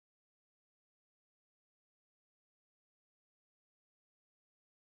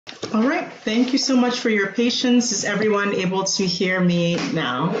All right, thank you so much for your patience. Is everyone able to hear me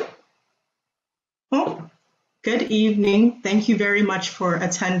now? Oh, good evening. Thank you very much for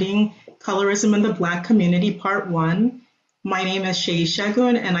attending Colorism in the Black Community Part 1. My name is Shea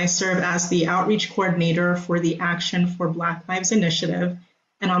Shagun, and I serve as the Outreach Coordinator for the Action for Black Lives Initiative.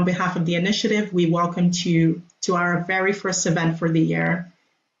 And on behalf of the initiative, we welcome you to our very first event for the year.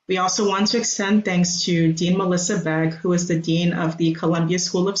 We also want to extend thanks to Dean Melissa Begg, who is the Dean of the Columbia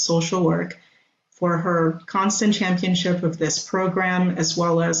School of Social Work, for her constant championship of this program, as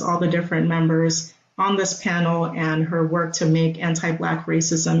well as all the different members on this panel and her work to make anti-Black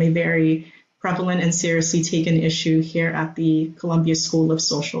racism a very prevalent and seriously taken issue here at the Columbia School of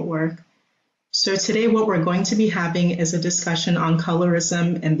Social Work. So today what we're going to be having is a discussion on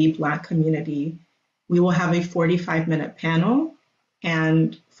colorism in the Black community. We will have a 45-minute panel,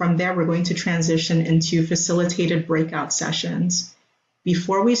 and from there we're going to transition into facilitated breakout sessions.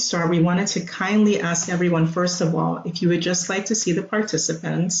 Before we start, we wanted to kindly ask everyone, first of all, if you would just like to see the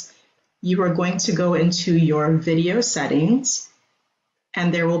participants, you are going to go into your video settings,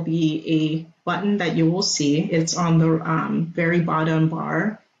 and there will be a button that you will see. It's on the very bottom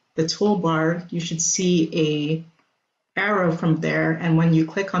bar, the toolbar. You should see a arrow from there, and when you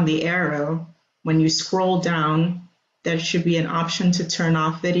click on the arrow, when you scroll down, there should be an option to turn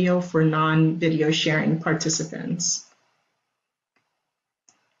off video for non-video sharing participants.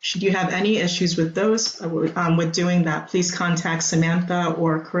 Should you have any issues with those, with doing that, please contact Samantha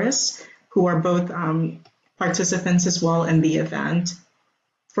or Chris, who are both participants as well in the event.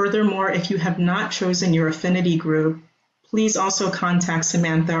 Furthermore, if you have not chosen your affinity group, please also contact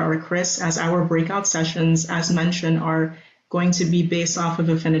Samantha or Chris, as our breakout sessions, as mentioned, are going to be based off of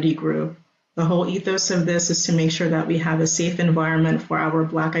affinity group. The whole ethos of this is to make sure that we have a safe environment for our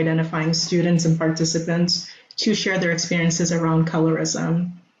Black identifying students and participants to share their experiences around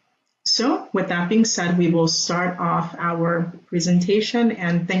colorism. So with that being said, we will start off our presentation,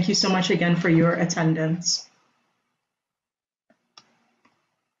 and thank you so much again for your attendance.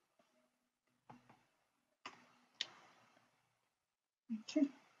 Okay.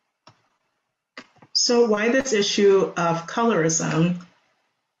 So why this issue of colorism?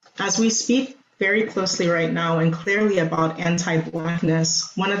 As we speak very closely right now and clearly about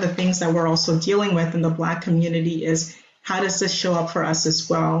anti-Blackness, one of the things that we're also dealing with in the Black community is, how does this show up for us as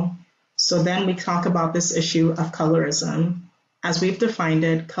well? So then we talk about this issue of colorism. As we've defined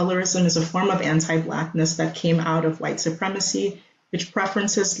it, colorism is a form of anti-Blackness that came out of white supremacy, which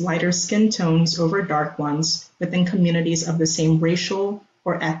preferences lighter skin tones over dark ones within communities of the same racial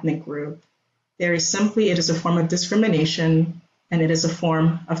or ethnic group. Very simply, it is a form of discrimination, and it is a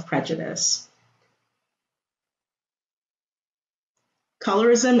form of prejudice.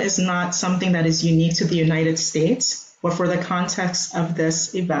 Colorism is not something that is unique to the United States, but for the context of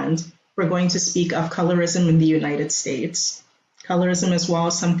this event, we're going to speak of colorism in the United States. Colorism as well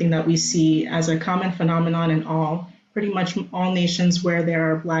is something that we see as a common phenomenon in pretty much all nations where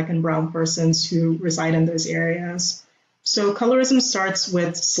there are Black and brown persons who reside in those areas. So colorism starts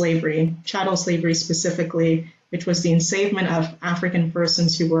with slavery, chattel slavery specifically, which was the enslavement of African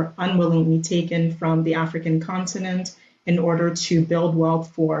persons who were unwillingly taken from the African continent in order to build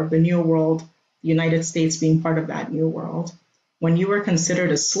wealth for the New World, the United States being part of that New World. When you were considered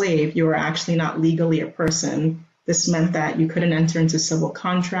a slave, you were actually not legally a person. This meant that you couldn't enter into civil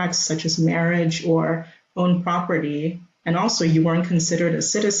contracts such as marriage or own property, and also you weren't considered a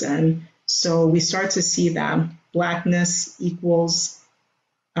citizen. So we start to see that Blackness equals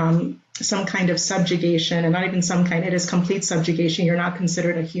some kind of subjugation, and not even some kind, it is complete subjugation. You're not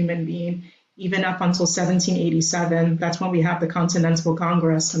considered a human being. Even up until 1787, that's when we have the Continental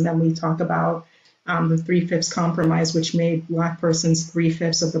Congress, and then we talk about the 3/5 compromise, which made Black persons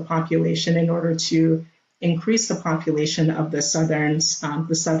 3/5 of the population in order to increase the population of the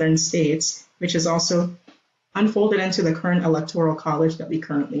southern states, which is also unfolded into the current electoral college that we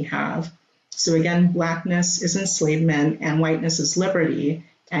currently have. So again, Blackness is enslavement and whiteness is liberty,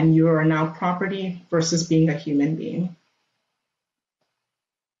 and you are now property versus being a human being.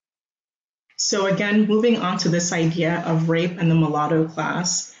 So again, moving on to this idea of rape and the mulatto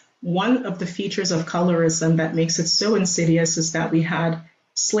class, one of the features of colorism that makes it so insidious is that we had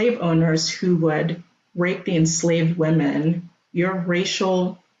slave owners who would rape the enslaved women. Your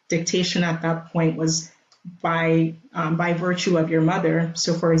racial dictation at that point was by virtue of your mother.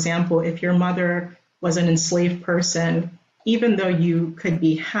 So for example, if your mother was an enslaved person, even though you could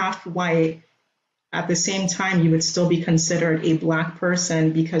be half white, at the same time, you would still be considered a Black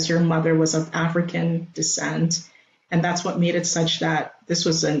person because your mother was of African descent. And that's what made it such that this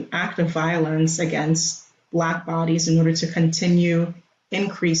was an act of violence against Black bodies in order to continue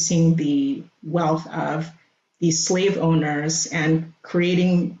increasing the wealth of these slave owners and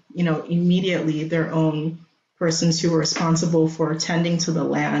creating, immediately their own persons who were responsible for tending to the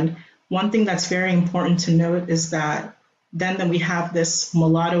land. One thing that's very important to note is that then we have this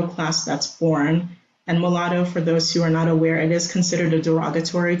mulatto class that's born. And mulatto, for those who are not aware, it is considered a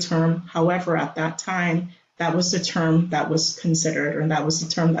derogatory term. However, at that time, that was the term that was considered, or that was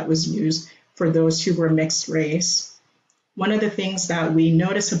the term that was used for those who were mixed race. One of the things that we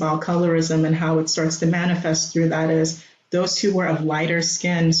notice about colorism and how it starts to manifest through that is those who were of lighter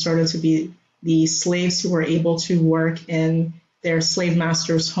skin started to be the slaves who were able to work in their slave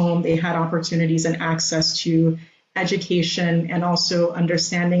master's home. They had opportunities and access to education and also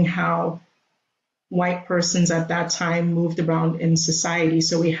understanding how white persons at that time moved around in society.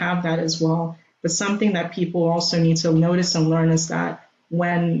 So we have that as well. But something that people also need to notice and learn is that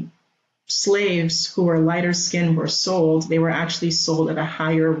when slaves who were lighter skinned were sold, they were actually sold at a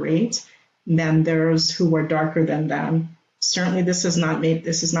higher rate than those who were darker than them. Certainly this is not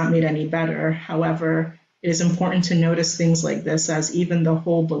made any better. However, it is important to notice things like this, as even the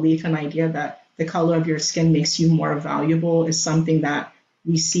whole belief and idea that the color of your skin makes you more valuable is something that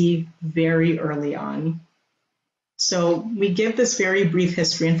we see very early on. So we give this very brief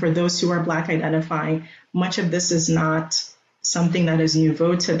history, and for those who are Black identifying, much of this is not something that is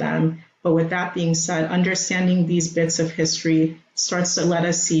nouveau to them. But with that being said, understanding these bits of history starts to let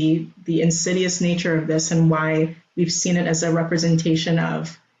us see the insidious nature of this and why we've seen it as a representation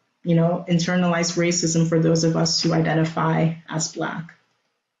of, internalized racism for those of us who identify as Black.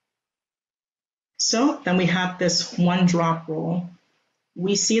 So then we have this one drop rule.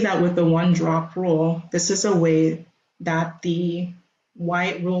 We see that with the one drop rule, this is a way that the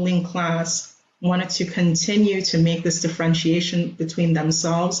white ruling class wanted to continue to make this differentiation between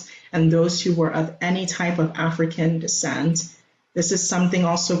themselves and those who were of any type of African descent. This is something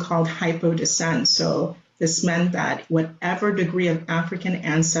also called hypodescent. So this meant that whatever degree of African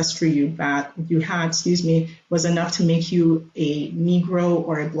ancestry you had, was enough to make you a Negro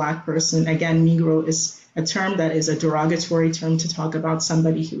or a Black person. Again, Negro is a term that is a derogatory term to talk about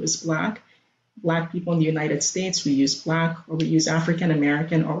somebody who is Black. Black people in the United States, we use Black or we use African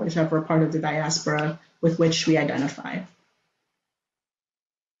American or whichever part of the diaspora with which we identify.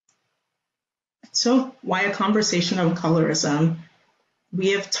 So why a conversation on colorism?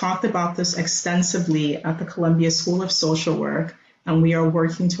 We have talked about this extensively at the Columbia School of Social Work, and we are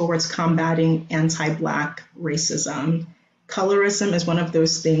working towards combating anti-Black racism. Colorism is one of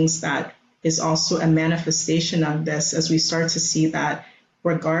those things that is also a manifestation of this, as we start to see that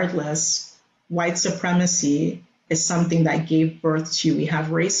regardless, white supremacy is something that gave birth to, we have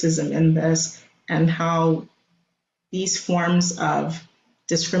racism in this, and how these forms of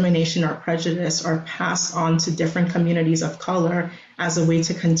discrimination or prejudice are passed on to different communities of color as a way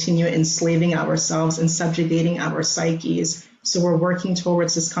to continue enslaving ourselves and subjugating our psyches. So we're working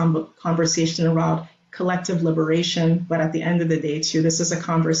towards this conversation around collective liberation, but at the end of the day too, this is a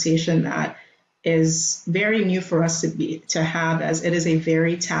conversation that is very new for us to have, as it is a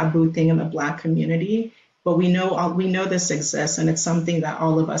very taboo thing in the Black community. But we know this exists, and it's something that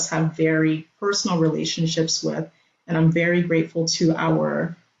all of us have very personal relationships with. And I'm very grateful to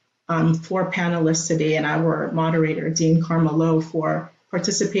our 4 panelists today and our moderator, Dean Carmelo, for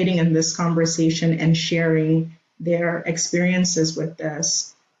participating in this conversation and sharing their experiences with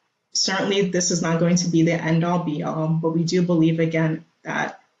this. Certainly, this is not going to be the end-all be-all, but we do believe, again,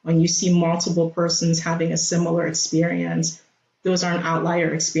 that when you see multiple persons having a similar experience, those aren't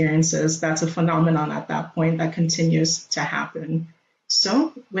outlier experiences. That's a phenomenon at that point that continues to happen.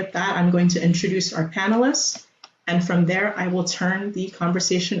 So with that, I'm going to introduce our panelists. And from there, I will turn the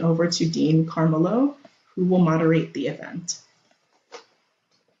conversation over to Dean Carmelo, who will moderate the event.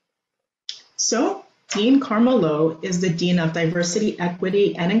 So Dean Carmelo is the Dean of Diversity,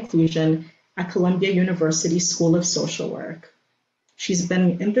 Equity, and Inclusion at Columbia University School of Social Work. She's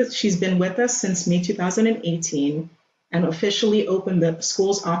been with us since May 2018 and officially opened the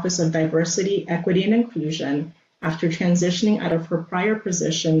school's Office of Diversity, Equity, and Inclusion after transitioning out of her prior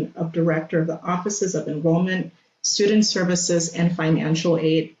position of Director of the Offices of Enrollment, Student Services, and Financial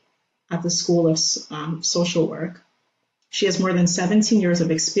Aid at the School of Social Work. She has more than 17 years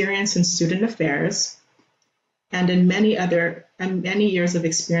of experience in student affairs and many years of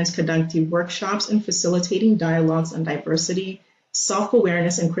experience conducting workshops and facilitating dialogues on diversity,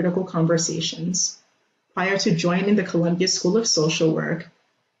 self-awareness, and critical conversations. Prior to joining the Columbia School of Social Work,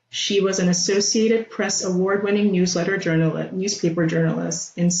 she was an Associated Press award-winning newspaper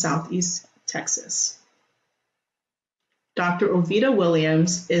journalist in Southeast Texas. Dr. Ovida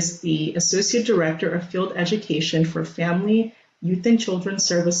Williams is the Associate Director of Field Education for Family, Youth and Children's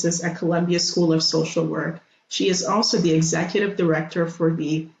Services at Columbia School of Social Work. She is also the Executive Director for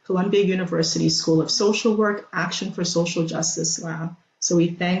the Columbia University School of Social Work Action for Social Justice Lab. So we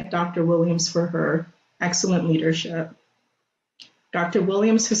thank Dr. Williams for her excellent leadership. Dr.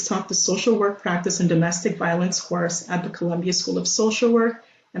 Williams has taught the Social Work Practice and Domestic Violence course at the Columbia School of Social Work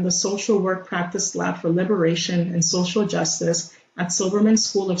and the Social Work Practice Lab for Liberation and Social Justice at Silberman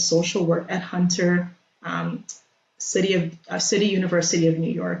School of Social Work at Hunter City University of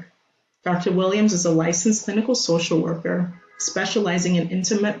New York. Dr. Williams is a licensed clinical social worker specializing in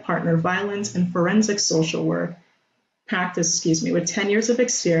intimate partner violence and forensic social work practice, with 10 years of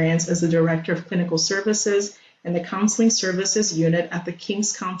experience as the Director of Clinical Services and the Counseling Services Unit at the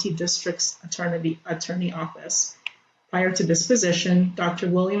Kings County District's Attorney Office. Prior to this position, Dr.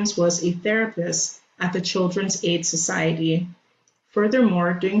 Williams was a therapist at the Children's Aid Society.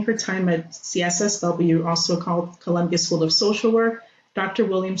 Furthermore, during her time at CSSW, also called Columbia School of Social Work, Dr.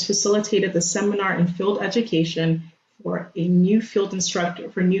 Williams facilitated the seminar in field education for new field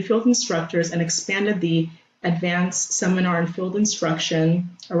instructors and expanded the advanced seminar in field instruction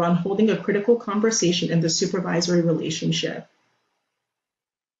around holding a critical conversation in the supervisory relationship.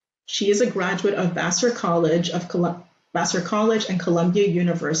 She is a graduate of Vassar College and Columbia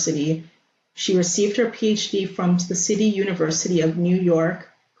University. She received her PhD from the City University of New York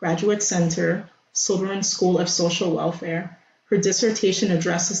Graduate Center, Silberman School of Social Welfare. Her dissertation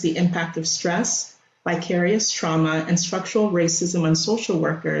addresses the impact of stress, vicarious trauma, and structural racism on social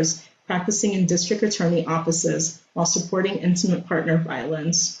workers practicing in district attorney offices while supporting intimate partner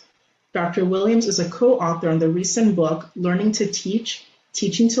violence. Dr. Williams is a co-author on the recent book, Learning to Teach,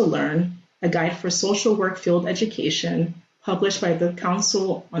 Teaching to Learn, a guide for social work field education, published by the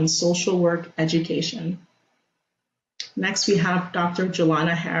Council on Social Work Education. Next, we have Dr.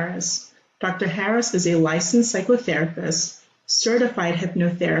 Jelana Harris. Dr. Harris is a licensed psychotherapist, certified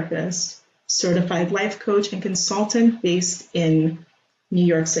hypnotherapist, certified life coach, and consultant based in New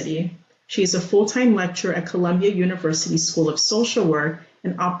York City. She is a full-time lecturer at Columbia University School of Social Work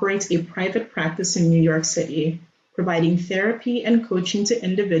and operates a private practice in New York City, providing therapy and coaching to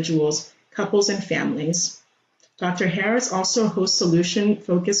individuals, couples, and families. Dr. Harris also hosts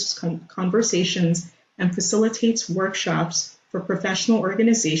solution-focused conversations and facilitates workshops for professional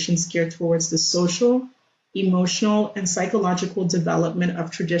organizations geared towards the social, emotional, and psychological development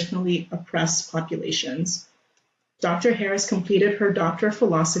of traditionally oppressed populations. Dr. Harris completed her Doctor of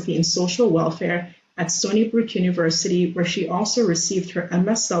Philosophy in Social Welfare at Stony Brook University, where she also received her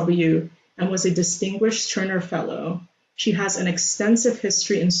MSW and was a Distinguished Turner Fellow. She has an extensive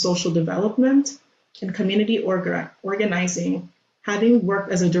history in social development and community organizing, having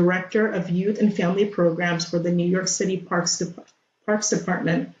worked as a director of youth and family programs for the New York City Parks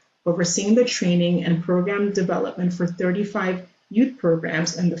Department, overseeing the training and program development for 35 youth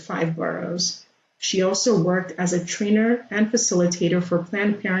programs in the 5 boroughs. She also worked as a trainer and facilitator for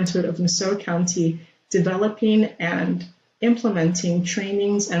Planned Parenthood of Nassau County, developing and implementing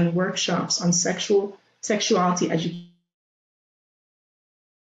trainings and workshops on sexuality education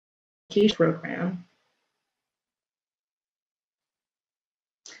program.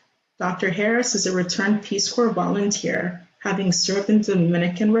 Dr. Harris is a returned Peace Corps volunteer, having served in the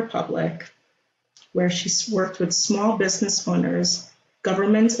Dominican Republic, where she's worked with small business owners,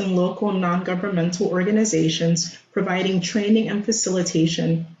 government and local non-governmental organizations, providing training and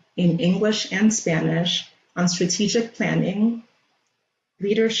facilitation in English and Spanish on strategic planning,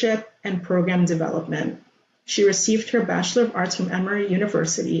 leadership, and program development. She received her Bachelor of Arts from Emory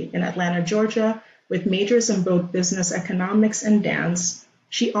University in Atlanta, Georgia, with majors in both business economics and dance.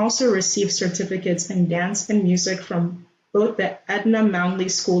 She also received certificates in dance and music from both the Edna Moundley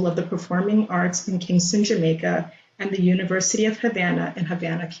School of the Performing Arts in Kingston, Jamaica, and the University of Havana in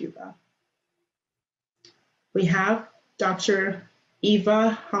Havana, Cuba. We have Dr.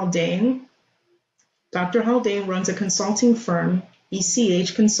 Eva Haldane. Dr. Haldane runs a consulting firm,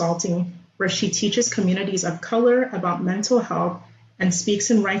 ECH Consulting, where she teaches communities of color about mental health and speaks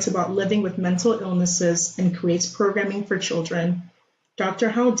and writes about living with mental illnesses and creates programming for children. Dr.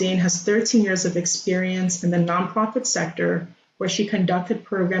 Haldane has 13 years of experience in the nonprofit sector, where she conducted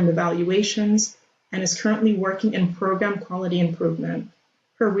program evaluations and is currently working in program quality improvement.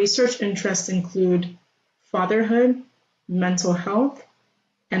 Her research interests include fatherhood, mental health,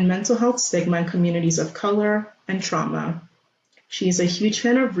 and mental health stigma in communities of color and trauma. She is a huge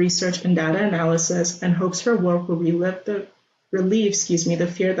fan of research and data analysis and hopes her work will relieve the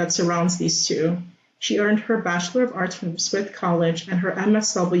fear that surrounds these two. She earned her Bachelor of Arts from Smith College and her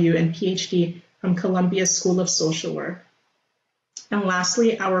MSW and PhD from Columbia School of Social Work. And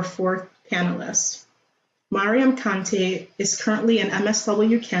lastly, our fourth panelist. Mariam Kante is currently an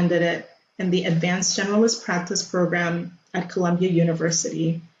MSW candidate in the Advanced Generalist Practice program at Columbia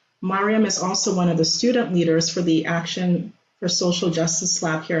University. Mariam is also one of the student leaders for the Action for Social Justice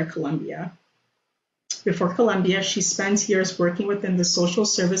Lab here at Columbia. Before Columbia, she spent years working within the social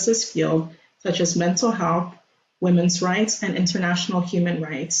services field, such as mental health, women's rights, and international human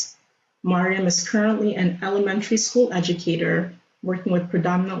rights. Mariam is currently an elementary school educator working with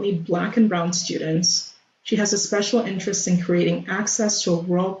predominantly Black and Brown students. She has a special interest in creating access to a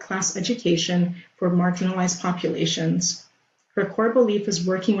world-class education for marginalized populations. Her core belief is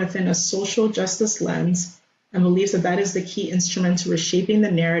working within a social justice lens and believes that that is the key instrument to reshaping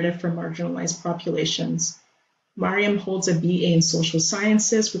the narrative for marginalized populations. Mariam holds a BA in social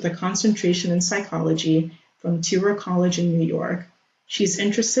sciences with a concentration in psychology from Touro College in New York. She's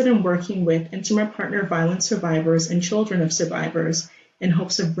interested in working with intimate partner violence survivors and children of survivors in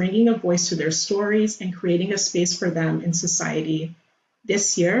hopes of bringing a voice to their stories and creating a space for them in society.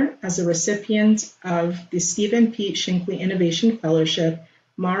 This year, as a recipient of the Stephen P. Shinklee Innovation Fellowship,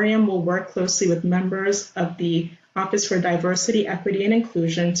 Mariam will work closely with members of the Office for Diversity, Equity, and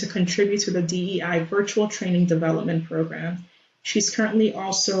Inclusion to contribute to the DEI Virtual Training Development Program. She's currently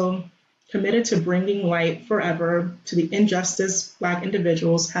also committed to bringing light forever to the injustice Black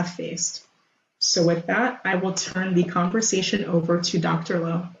individuals have faced. So with that, I will turn the conversation over to Dr.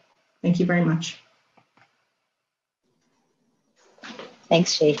 Lowe. Thank you very much.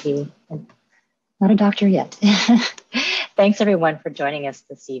 Thanks, Shahi. Not a doctor yet. Thanks everyone for joining us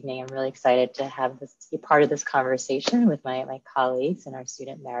this evening. I'm really excited to have this be part of this conversation with my colleagues and our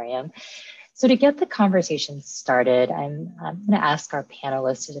student Mariam. So to get the conversation started, I'm going to ask our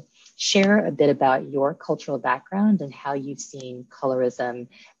panelists to share a bit about your cultural background and how you've seen colorism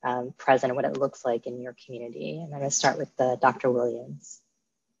present and what it looks like in your community. And I'm going to start with Dr. Williams.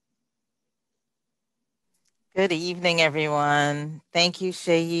 Good evening, everyone. Thank you,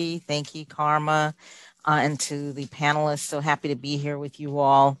 Shahi. Thank you, Karma, and to the panelists. So happy to be here with you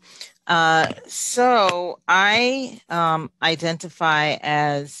all. So I identify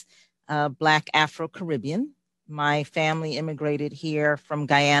as Black Afro-Caribbean. My family immigrated here from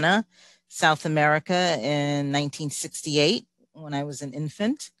Guyana, South America in 1968 when I was an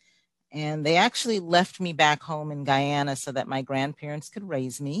infant. And they actually left me back home in Guyana so that my grandparents could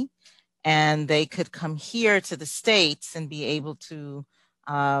raise me. And they could come here to the States and be able to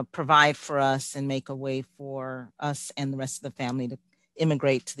provide for us and make a way for us and the rest of the family to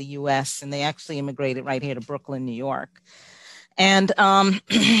immigrate to the US. And they actually immigrated right here to Brooklyn, New York. And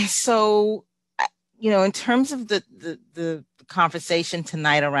so, you know, in terms of the conversation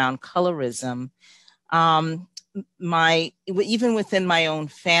tonight around colorism, even within my own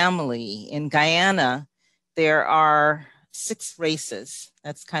family in Guyana, there are 6 races.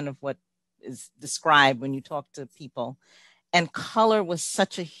 That's kind of what is described when you talk to people. And color was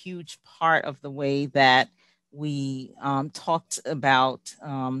such a huge part of the way that we talked about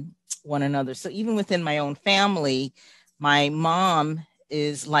one another. So even within my own family, my mom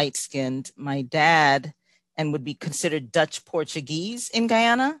is light-skinned, my dad, and would be considered Dutch Portuguese in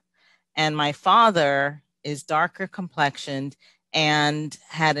Guyana. And my father is darker complexioned and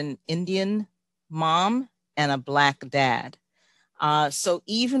had an Indian mom and a Black dad. So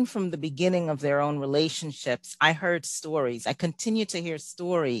even from the beginning of their own relationships, I heard stories. I continue to hear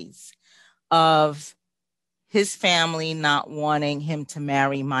stories of his family not wanting him to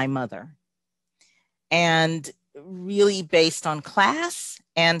marry my mother. And really based on class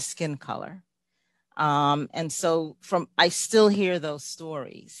and skin color. And so I still hear those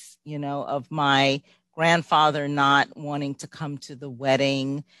stories, you know, of my grandfather not wanting to come to the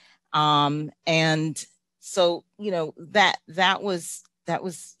wedding. And so, you know, that was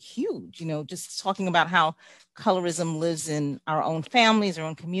huge, you know, just talking about how colorism lives in our own families, our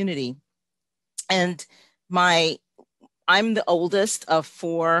own community. And I'm the oldest of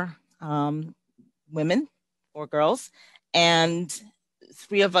 4 women, 4 girls, and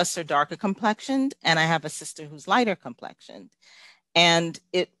 3 of us are darker complexioned, and I have a sister who's lighter complexioned. And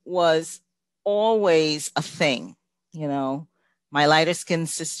it was always a thing, you know. My lighter skinned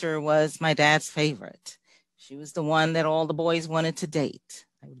sister was my dad's favorite. She was the one that all the boys wanted to date.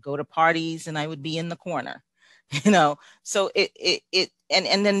 I would go to parties and I would be in the corner, you know. So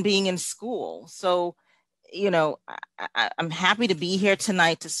and then being in school. So, you know, I'm happy to be here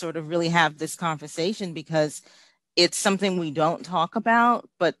tonight to sort of really have this conversation because it's something we don't talk about,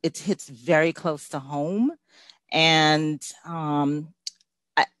 but it hits very close to home. And,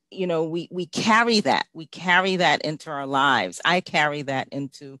 you know, we carry that. We carry that into our lives. I carry that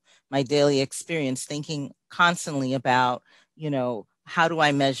into my daily experience, thinking constantly about, you know, how do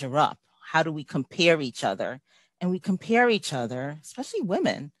I measure up? how do we compare each other? And we compare each other, especially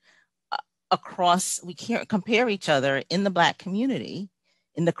women, we can't compare each other in the Black community,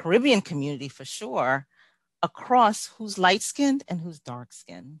 in the Caribbean community for sure, across who's light-skinned and who's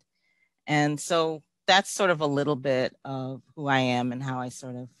dark-skinned. And so that's sort of a little bit of who I am and how I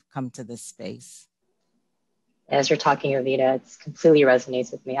sort of come to this space. As you're talking, Evita, it completely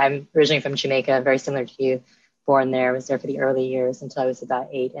resonates with me. I'm originally from Jamaica, very similar to you, born there, was there for the early years until I was about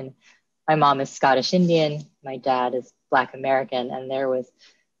 8. And my mom is Scottish Indian, my dad is Black American, and there was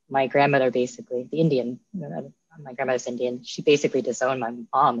my grandmother, basically, the Indian, my grandmother's Indian, she basically disowned my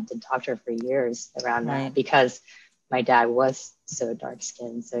mom and didn't talk to her for years around that because my dad was so dark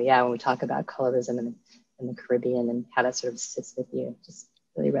skinned. So yeah, when we talk about colorism in the Caribbean and how that sort of sits with you, just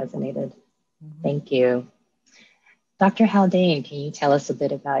really resonated. Mm-hmm. Thank you. Dr. Haldane, can you tell us a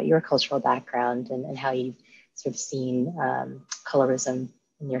bit about your cultural background and how you've sort of seen colorism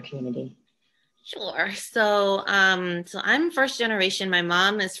in your community? Sure. So I'm first generation. My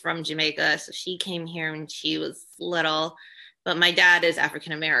mom is from Jamaica, so she came here when she was little, but my dad is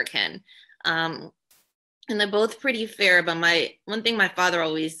African American. And they're both pretty fair, but one thing my father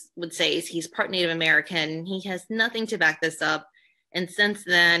always would say is he's part Native American. He has nothing to back this up. And since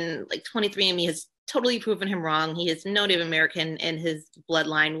then, like 23andMe has totally proven him wrong. He is no Native American in his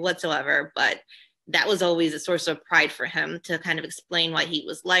bloodline whatsoever, but that was always a source of pride for him to kind of explain why he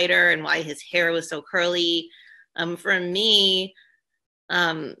was lighter and why his hair was so curly. For me,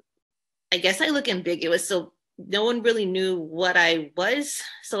 I guess I look ambiguous. So no one really knew what I was.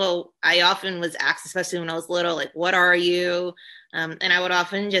 So I often was asked, especially when I was little, like, what are you? And I would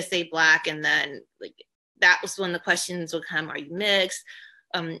often just say Black. And then like that was when the questions would come, are you mixed?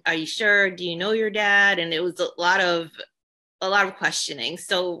 Are you sure? Do you know your dad? And it was a lot of questioning.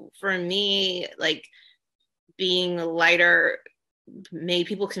 So for me, like being lighter made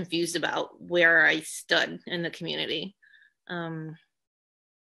people confused about where I stood in the community. I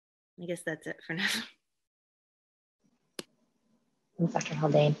guess that's it for now. Thanks, Dr.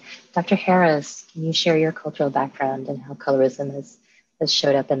 Haldane. Dr. Harris, can you share your cultural background and how colorism has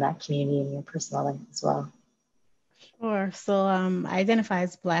showed up in that community in your personal life as well? Sure. So I identify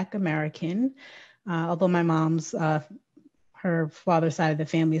as Black American, although my mom's her father's side of the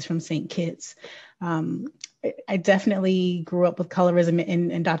family is from St. Kitts. I definitely grew up with colorism,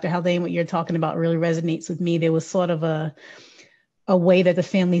 and Dr. Haldane, what you're talking about really resonates with me. There was sort of a way that the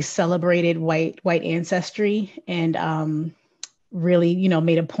family celebrated white ancestry and really,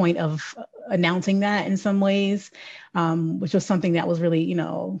 made a point of announcing that in some ways, which was something that was really,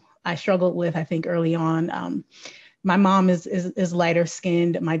 I struggled with, I think, early on. My mom is lighter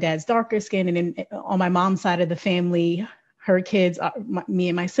skinned, my dad's darker skinned, and then on my mom's side of the family, her kids, me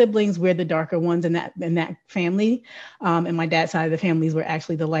and my siblings, we're the darker ones in that family. And my dad's side of the families were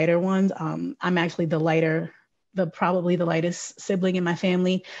actually the lighter ones. I'm actually probably the lightest sibling in my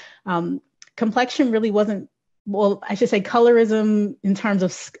family. Complexion really wasn't, well, I should say colorism in terms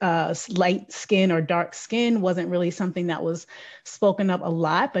of light skin or dark skin wasn't really something that was spoken up a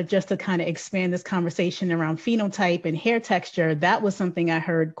lot, but just to kind of expand this conversation around phenotype and hair texture, that was something I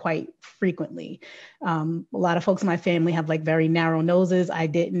heard quite frequently. A lot of folks in my family have like very narrow noses. I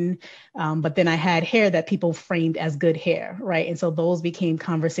didn't, but then I had hair that people framed as good hair, right? And so those became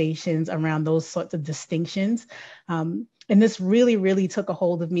conversations around those sorts of distinctions. And this really, really took a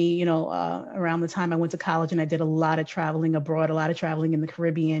hold of me, around the time I went to college, and I did a lot of traveling abroad, a lot of traveling in the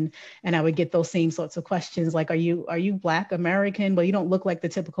Caribbean. And I would get those same sorts of questions like, are you Black American? Well, you don't look like the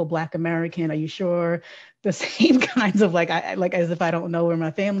typical Black American. Are you sure? The same kinds of like as if I don't know where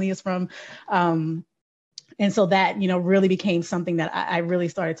my family is from. And so that, really became something that I really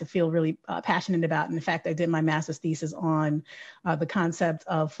started to feel really passionate about. And in fact, I did my master's thesis on the concept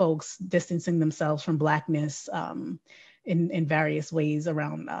of folks distancing themselves from Blackness in various ways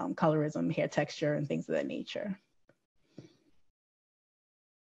around colorism, hair texture, and things of that nature.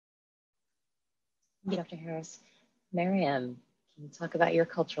 Thank you, Dr. Harris. Miriam, can you talk about your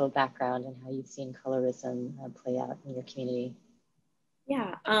cultural background and how you've seen colorism play out in your community?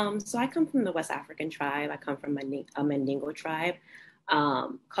 Yeah, so I come from the West African tribe. I come from a Mandingo tribe.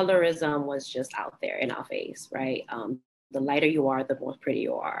 Colorism was just out there in our face, right? The lighter you are, the more pretty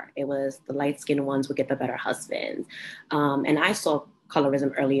you are. It was the light-skinned ones would get the better husbands. And I saw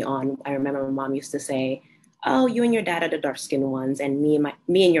colorism early on. I remember my mom used to say, oh, you and your dad are the dark-skinned ones, and me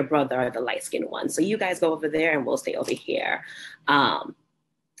and your brother are the light-skinned ones. So you guys go over there and we'll stay over here.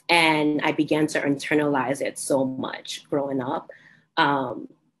 And I began to internalize it so much growing up.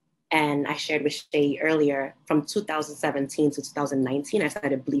 And I shared with Shay earlier, from 2017 to 2019, I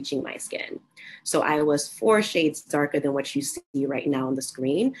started bleaching my skin. So I was 4 shades darker than what you see right now on the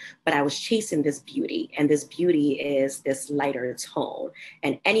screen, but I was chasing this beauty. And this beauty is this lighter tone.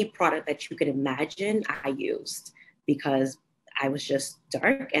 And any product that you could imagine, I used because I was just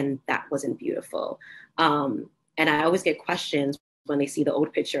dark and that wasn't beautiful. And I always get questions when they see the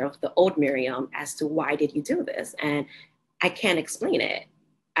old picture of the old Miriam as to why did you do this? And I can't explain it.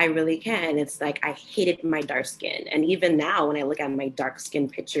 I really can. It's like I hated my dark skin. And even now, when I look at my dark skin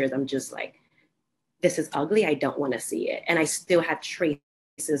pictures, I'm just like, this is ugly. I don't want to see it. And I still have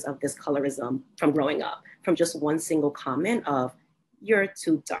traces of this colorism from growing up, from just one single comment of, you're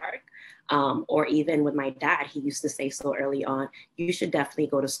too dark. Or even with my dad, he used to say so early on, you should definitely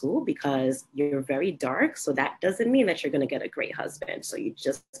go to school because you're very dark. So that doesn't mean that you're going to get a great husband. So you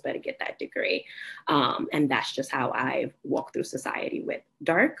just better get that degree. And that's just how I walk through society with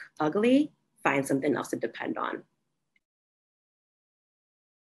dark, ugly, find something else to depend on.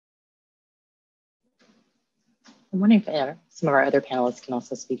 I'm wondering if some of our other panelists can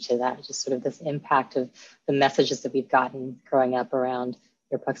also speak to that, just sort of this impact of the messages that we've gotten growing up around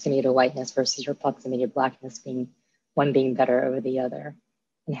your proximity to whiteness versus your proximity to blackness being better over the other,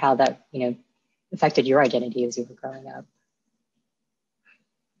 and how that, affected your identity as you were growing up.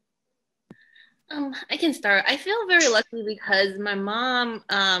 I can start. I feel very lucky because my mom,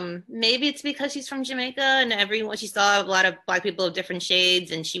 maybe it's because she's from Jamaica and she saw a lot of Black people of different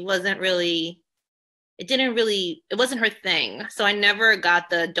shades, and she wasn't really, it wasn't her thing. So I never got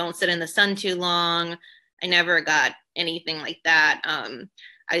the don't sit in the sun too long. I never got anything like that.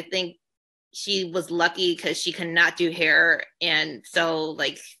 I think she was lucky because she could not do hair. And so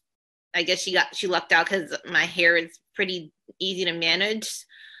I guess she lucked out because my hair is pretty easy to manage.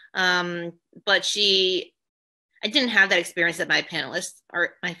 But I didn't have that experience that my panelists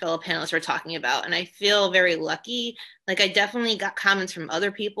or my fellow panelists were talking about. And I feel very lucky. I definitely got comments from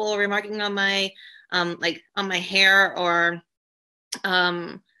other people remarking on my, on my hair or,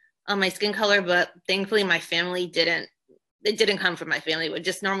 on my skin color, but thankfully my family didn't come from my family. It would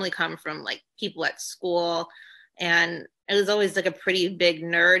just normally come from people at school. And it was always a pretty big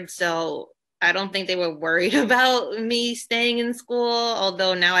nerd. So I don't think they were worried about me staying in school.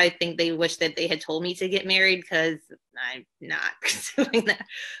 Although now I think they wish that they had told me to get married because I'm not doing that.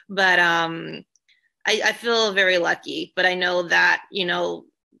 But I feel very lucky. But I know that,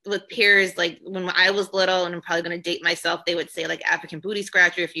 with peers, when I was little, and I'm probably going to date myself, they would say African booty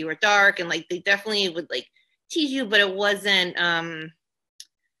scratcher if you were dark. And they definitely would tease you, but it wasn't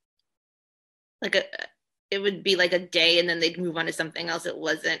it would be a day and then they'd move on to something else. It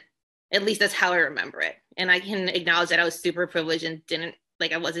wasn't, at least that's how I remember it. And I can acknowledge that I was super privileged and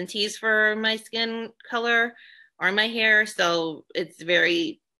I wasn't teased for my skin color or my hair. So it's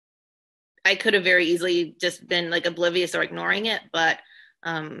I could have very easily just been oblivious or ignoring it. But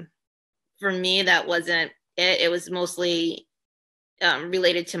for me, that wasn't it. It was mostly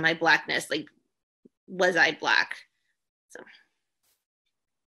related to my Blackness. Was I Black? So.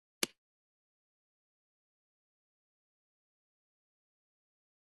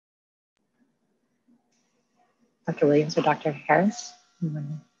 Dr. Williams or Dr. Harris, you want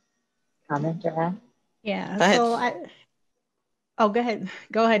to comment or add? Yeah. Go ahead.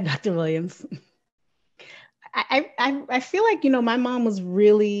 Go ahead, Dr. Williams. I feel like, my mom was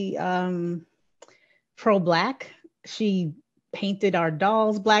really pro-Black. She painted our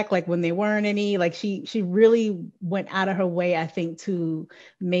dolls Black, when there weren't any. She really went out of her way, I think, to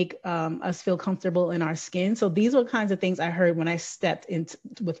make us feel comfortable in our skin. So these were kinds of things I heard when I stepped into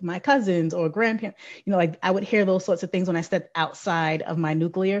with my cousins or grandparents. I would hear those sorts of things when I stepped outside of my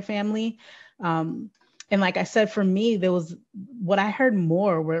nuclear family. And like I said, for me, what I heard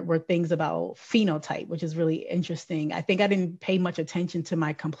more were things about phenotype, which is really interesting. I think I didn't pay much attention to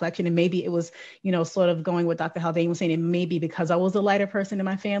my complexion, and maybe it was, sort of going with Dr. Haldane was saying, it may be because I was a lighter person in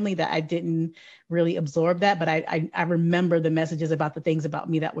my family that I didn't really absorb that, but I remember the messages about the things about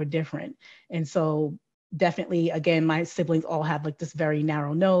me that were different. And so definitely, again, my siblings all have this very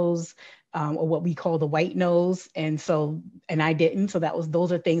narrow nose, or what we call the white nose. And I didn't. So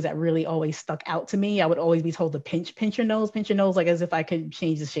those are things that really always stuck out to me. I would always be told to pinch your nose, as if I could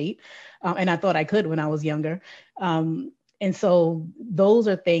change the shape. And I thought I could when I was younger. And so those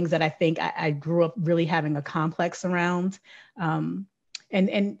are things that I think I grew up really having a complex around.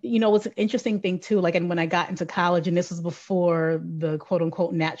 And you know, what's an interesting thing too, like, and when I got into college, and this was before the quote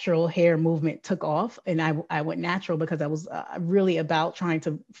unquote natural hair movement took off, and I went natural because I was really about trying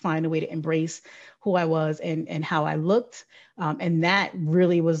to find a way to embrace who I was and how I looked. And that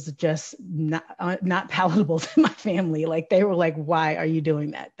really was just not palatable to my family. Like, they were like, why are you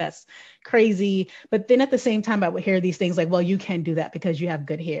doing that? That's crazy. But then at the same time, I would hear these things like, well, you can do that because you have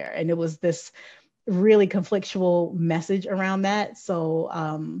good hair. And it was this really conflictual message around that. So,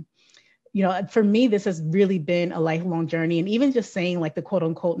 you know, for me, this has really been a lifelong journey. And even just saying like the quote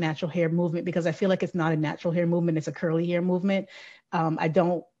unquote natural hair movement, because I feel like it's not a natural hair movement, it's a curly hair movement. I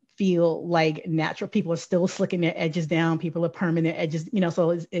don't feel like natural people are still slicking their edges down. People are perming their edges, you know,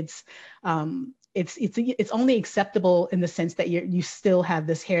 so it's only acceptable in the sense that you still have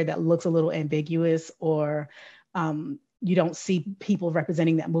this hair that looks a little ambiguous, or you don't see people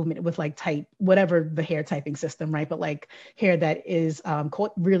representing that movement with like type, whatever the hair typing system, right? But like hair that is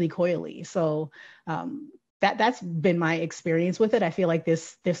really coily. So that's been my experience with it. I feel like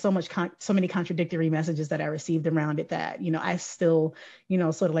there's so many contradictory messages that I received around it that, you know, I still, you know,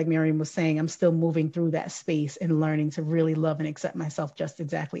 sort of like Miriam was saying, I'm still moving through that space and learning to really love and accept myself just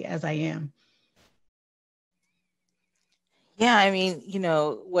exactly as I am. Yeah, I mean, you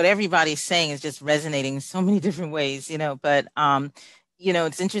know, what everybody's saying is just resonating in so many different ways, you know, but, you know,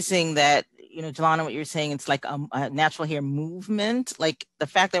 it's interesting that, you know, Jelana, what you're saying, it's like a natural hair movement. Like the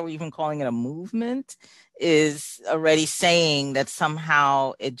fact that we're even calling it a movement is already saying that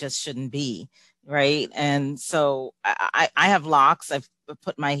somehow it just shouldn't be, right? And so I have locks. I've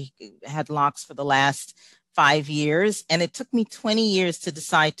had locks for the last 5 years, and it took me 20 years to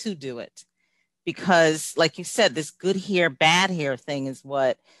decide to do it. Because like you said, this good hair, bad hair thing is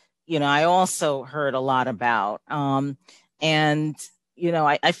what, you know, I also heard a lot about. And, you know,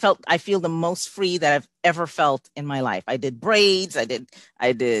 I feel the most free that I've ever felt in my life. I did braids, I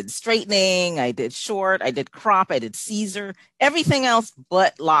did straightening, I did short, I did crop, I did Caesar, everything else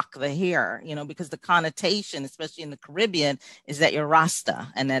but lock the hair, you know, because the connotation, especially in the Caribbean, is that you're Rasta.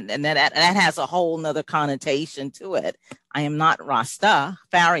 And that has a whole nother connotation to it. I am not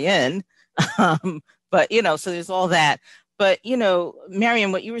Rastafarian. But, you know, so there's all that. But, you know,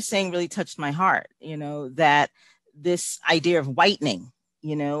 Miriam, what you were saying really touched my heart, you know, that this idea of whitening,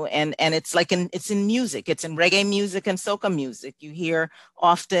 you know, and it's like it's in music, it's in reggae music and soca music. You hear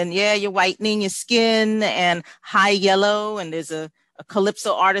often, yeah, you're whitening your skin and high yellow. And there's a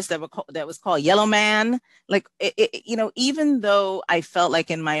calypso artist that was called Yellow Man. Like, you know, even though I felt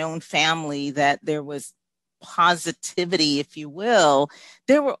like in my own family that there was positivity, if you will,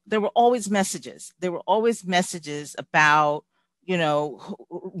 there were always messages. There were always messages about, you know,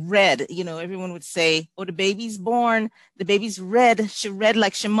 red. You know, everyone would say, "Oh, the baby's born. The baby's red. She red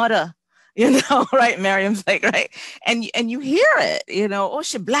like she mother." You know, right? Miriam's like, right, and you hear it. You know, "Oh,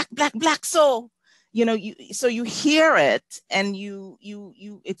 she black, black, black." So, you know, you hear it, and you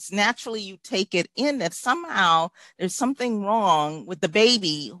it's naturally you take it in that somehow there's something wrong with the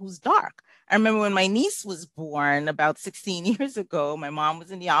baby who's dark. I remember when my niece was born about 16 years ago, my mom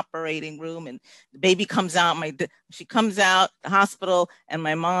was in the operating room and the baby comes out. She comes out the hospital and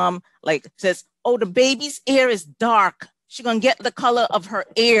my mom like says, "Oh, the baby's ear is dark. She's going to get the color of her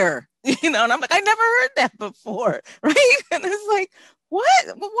ear." You know, and I'm like, I never heard that before. Right. And it's like,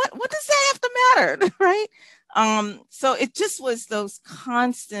 what does that have to matter? Right. So it just was those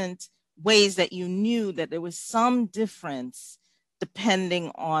constant ways that you knew that there was some difference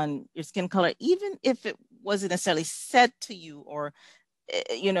depending on your skin color, even if it wasn't necessarily said to you, or,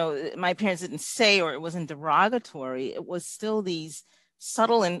 you know, my parents didn't say, or it wasn't derogatory, it was still these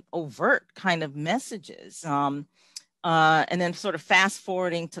subtle and overt kind of messages. And then sort of fast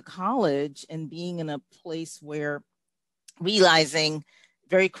forwarding to college and being in a place where realizing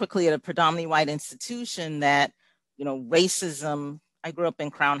very quickly at a predominantly white institution that, you know, racism, I grew up in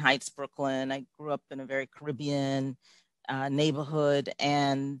Crown Heights, Brooklyn. I grew up in a very Caribbean neighborhood,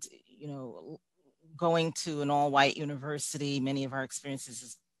 and, you know, going to an all-white university, many of our experiences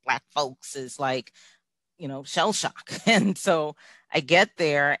as Black folks is like, you know, shell shock. And so I get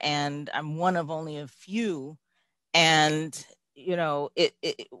there and I'm one of only a few, and, you know, it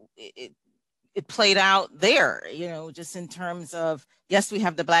played out there, you know, just in terms of, yes, we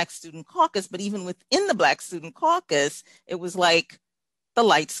have the Black Student Caucus, but even within the Black Student Caucus, it was like the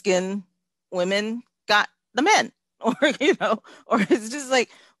light-skinned women got the men. Or, you know, or it's just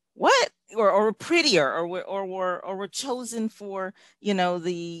like, what, or prettier, or we're chosen for, you know,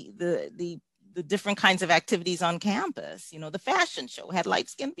 the different kinds of activities on campus. You know, the fashion show had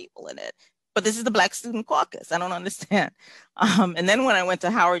light-skinned people in it, but this is the Black Student Caucus. I don't understand. And then when I went to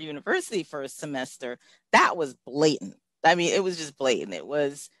Howard University for a semester, that was blatant. I mean, it was just blatant. It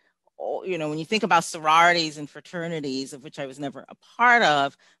was, you know, when you think about sororities and fraternities, of which I was never a part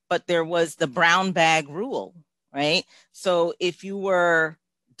of, but there was the brown bag rule, right? So if you were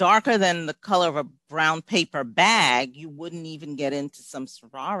darker than the color of a brown paper bag, you wouldn't even get into some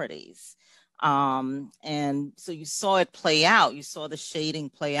sororities. And so you saw it play out. You saw the shading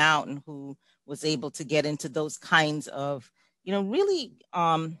play out and who was able to get into those kinds of, you know, really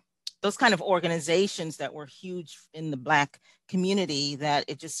those kind of organizations that were huge in the Black community, that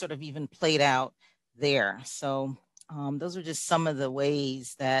it just sort of even played out there. So those are just some of the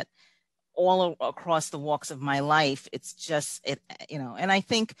ways that all across the walks of my life, it's just, it, you know, and I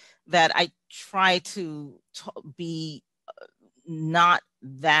think that I try to be not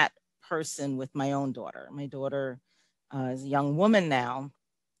that person with my own daughter. My daughter is a young woman now,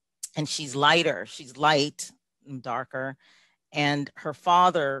 and she's lighter. She's light and darker, and her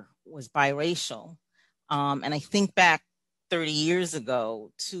father was biracial. And I think back 30 years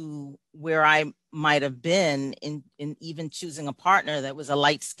ago to where I might have been in even choosing a partner that was a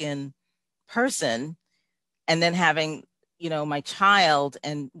light-skinned person, and then having, you know, my child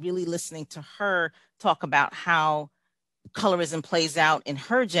and really listening to her talk about how colorism plays out in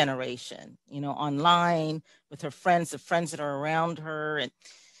her generation, you know, online with her friends, the friends that are around her. And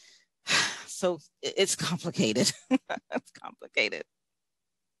so it's complicated. It's complicated.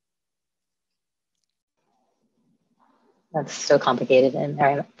 That's so complicated. And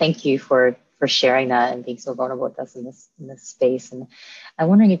Miriam, thank you for sharing that and being so vulnerable with us in this space. And I'm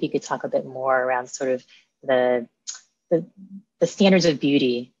wondering if you could talk a bit more around sort of the standards of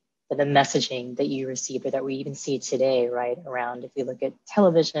beauty, the messaging that you received, or that we even see today, right? Around, if you look at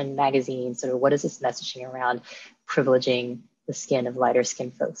television, magazines, sort of what is this messaging around privileging the skin of lighter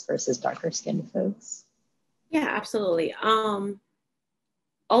skinned folks versus darker skinned folks? Yeah, absolutely.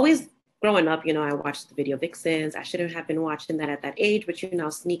 Always growing up, you know, I watched the Video Vixens. I shouldn't have been watching that at that age, but you know,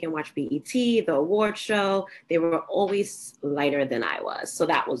 sneak and watch BET, the award show. They were always lighter than I was. So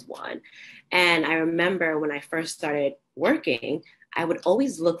that was one. And I remember when I first started working, I would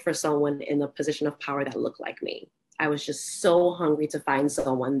always look for someone in a position of power that looked like me. I was just so hungry to find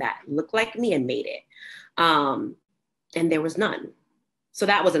someone that looked like me and made it. And there was none. So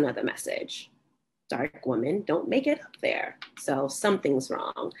that was another message. Dark women don't make it up there. So something's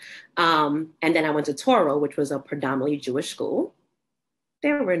wrong. And then I went to Toro, which was a predominantly Jewish school.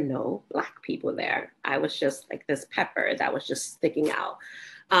 There were no Black people there. I was just like this pepper that was just sticking out.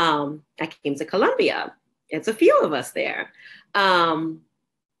 I came to Columbia. It's a few of us there.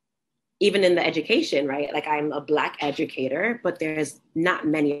 Even in the education, right? Like, I'm a Black educator, but there's not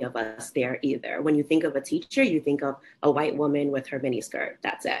many of us there either. When you think of a teacher, you think of a white woman with her miniskirt.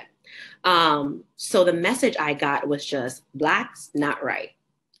 That's it. So the message I got was just, Blacks, not right.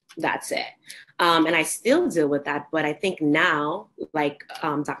 That's it. And I still deal with that. But I think now, like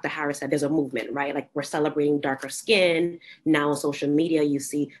Dr. Harris said, there's a movement, right? Like, we're celebrating darker skin. Now on social media, you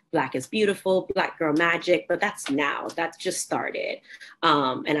see Black is beautiful, Black girl magic, but that's now, that's just started.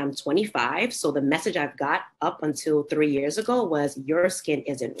 And I'm 25. So the message I've got up until 3 years ago was, your skin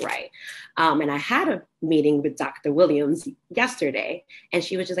isn't right. And I had a meeting with Dr. Williams yesterday, and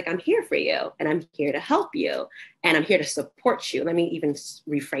she was just like, I'm here for you, and I'm here to help you, and I'm here to support you. Let me even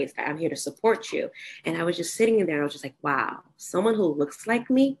rephrase that. I'm here to support you. And I was just sitting in there, and I was just like, wow, someone who looks like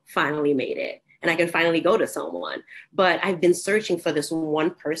me finally made it. And I can finally go to someone. But I've been searching for this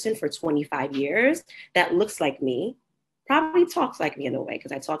one person for 25 years that looks like me, probably talks like me in a way,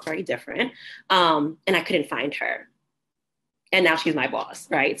 because I talk very different. And I couldn't find her. And now she's my boss,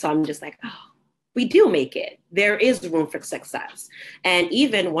 right? So I'm just like, oh, we do make it. There is room for success. And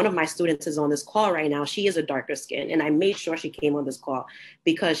even one of my students is on this call right now. She is a darker skin. And I made sure she came on this call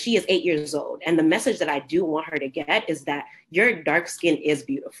because she is 8 years old. And the message that I do want her to get is that your dark skin is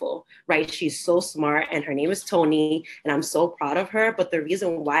beautiful, right? She's so smart, and her name is Tony, and I'm so proud of her. But the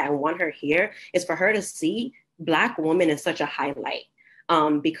reason why I want her here is for her to see Black women in such a highlight.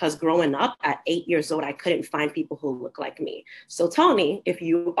 Because growing up at 8 years old, I couldn't find people who look like me. So Tony, if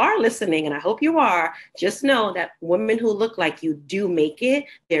you are listening, and I hope you are, just know that women who look like you do make it.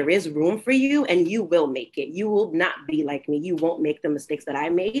 There is room for you, and you will make it. You will not be like me. You won't make the mistakes that I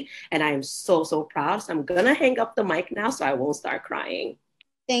made. And I am so, so proud. So I'm gonna hang up the mic now so I won't start crying.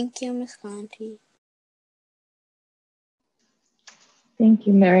 Thank you, Ms. Conti. Thank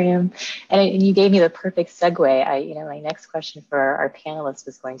you, Miriam. And you gave me the perfect segue. My next question for our panelists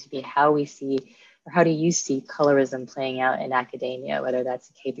was going to be how we see, or how do you see colorism playing out in academia, whether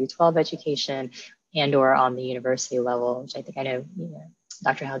that's K through 12 education and or on the university level, which I think I know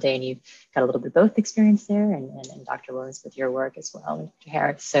Dr. Haldane, you've got a little bit of both experience there, and Dr. Williams with your work as well, and Dr.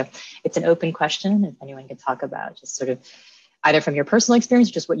 Harris. So it's an open question if anyone can talk about just sort of either from your personal experience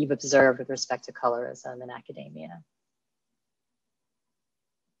or just what you've observed with respect to colorism in academia.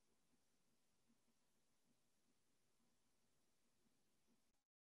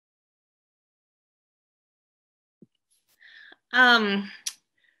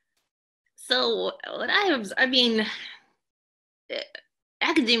 So what I mean,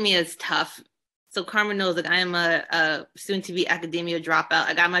 academia is tough. So Carmen knows that I am a soon-to-be academia dropout.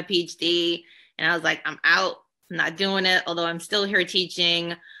 I got my PhD and I was like, I'm out, I'm not doing it, although I'm still here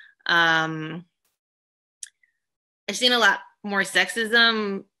teaching. I've seen a lot more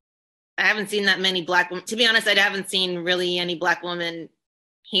sexism. I haven't seen that many Black women. To be honest, I haven't seen really any Black women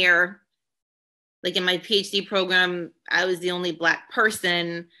here. Like in my PhD program, I was the only Black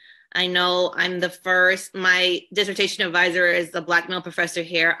person. I know I'm the first, my dissertation advisor is a Black male professor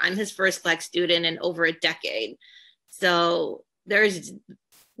here. I'm his first Black student in over a decade. So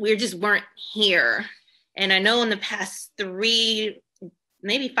we just weren't here. And I know in the past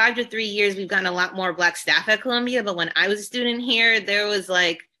maybe 5 to 3 years, we've gotten a lot more Black staff at Columbia. But when I was a student here, there was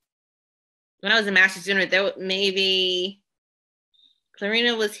like, when I was a master's student, there maybe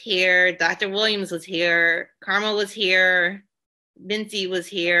Clarina was here, Dr. Williams was here, Karma was here, Vinci was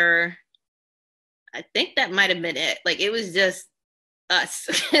here. I think that might have been it. Like it was just us.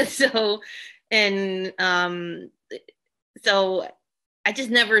 So I just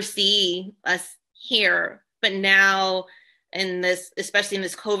never see us here. But now in this, especially in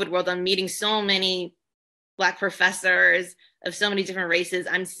this COVID world, I'm meeting so many Black professors of so many different races.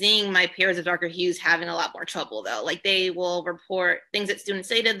 I'm seeing my peers of darker hues having a lot more trouble though. Like they will report things that students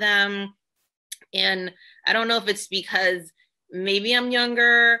say to them. And I don't know if it's because maybe I'm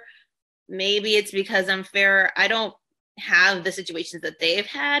younger, maybe it's because I'm fair. I don't have the situations that they've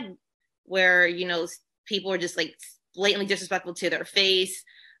had where, you know, people are just like blatantly disrespectful to their face.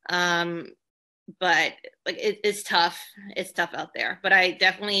 But like it's tough. It's tough out there. But I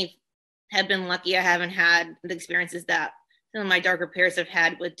definitely have been lucky. I haven't had the experiences that some of my darker peers have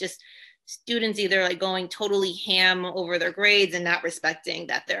had with just students either like going totally ham over their grades and not respecting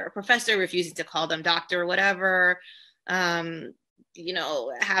that their professor, refusing to call them doctor or whatever. You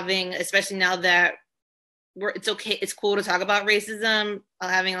know, having, especially now that it's okay, it's cool to talk about racism,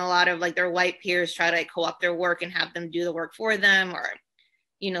 having a lot of like their white peers try to like co-opt their work and have them do the work for them, or,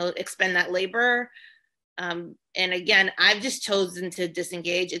 you know, expend that labor. And again, I've just chosen to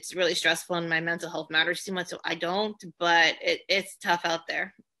disengage. It's really stressful and my mental health matters too much, so I don't, but it's tough out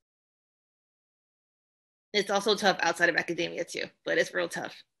there. It's also tough outside of academia too, but it's real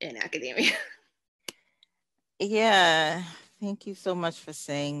tough in academia. Yeah, thank you so much for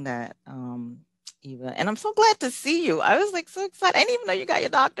saying that, Eva. And I'm so glad to see you. I was like so excited. I didn't even know you got your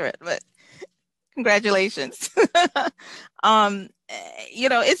doctorate, but congratulations. You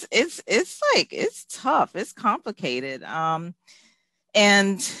know, it's like it's tough, it's complicated.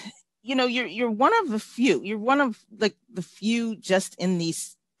 And you know, you're one of the few. You're one of like the few just in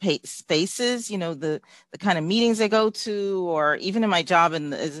these spaces, you know, the kind of meetings I go to, or even in my job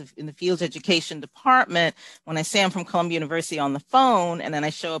in the field education department, when I say I'm from Columbia University on the phone and then I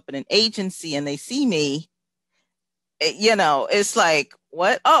show up in an agency and they see me, you know, it's like,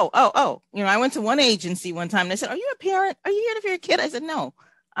 what? Oh, you know, I went to one agency one time and they said, are you a parent? Are you here for your kid? I said, no,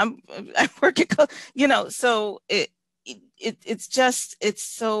 I work at, you know, so it's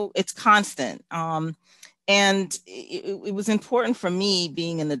constant. And it was important for me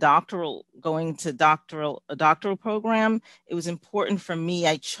being in the going to a doctoral program. It was important for me.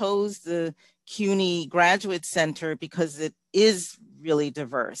 I chose the CUNY Graduate Center because it is really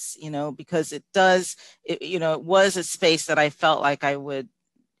diverse, you know, because it was a space that I felt like I would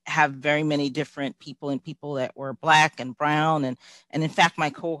have very many different people and people that were Black and brown. And in fact, my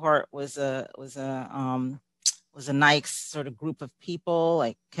cohort was a nice sort of group of people.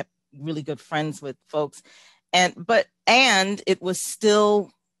 I kept really good friends with folks. And it was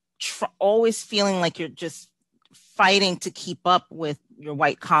still always feeling like you're just fighting to keep up with your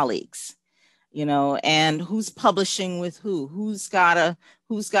white colleagues, you know, and who's publishing with who's got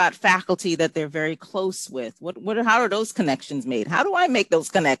faculty that they're very close with. How are those connections made? How do I make those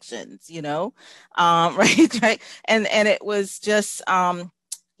connections, you know? Right. And it was just,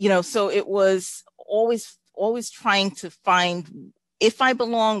 you know, so it was always trying to find, if I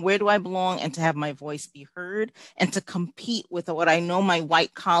belong, where do I belong, and to have my voice be heard and to compete with what I know my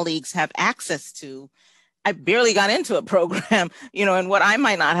white colleagues have access to. I barely got into a program, you know, and what I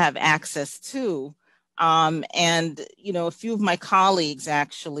might not have access to. And, you know, a few of my colleagues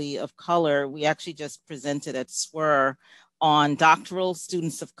actually of color, we actually just presented at SWIR on doctoral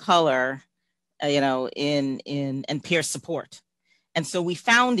students of color, and peer support. And so we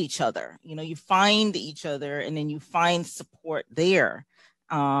found each other. You find each other, and then you find support there,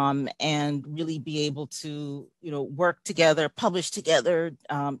 and really be able to, work together, publish together,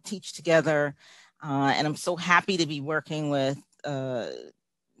 teach together. And I'm so happy to be working with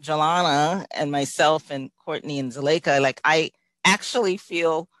Jelana and myself and Courtney and Zuleika. Like, I actually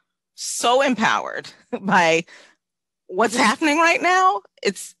feel so empowered by what's happening right now.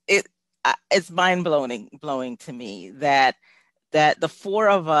 It's mind blowing to me that the four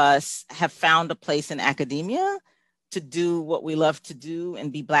of us have found a place in academia to do what we love to do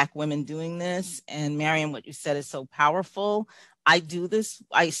and be Black women doing this. And Mariam, what you said is so powerful. I do this.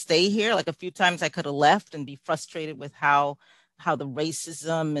 I stay here. Like, a few times I could have left and be frustrated with how the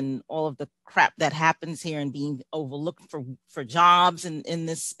racism and all of the crap that happens here and being overlooked for jobs in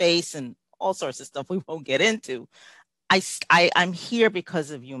this space and all sorts of stuff we won't get into. I'm here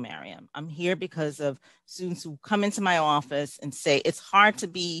because of you, Mariam. I'm here because of students who come into my office and say, it's hard to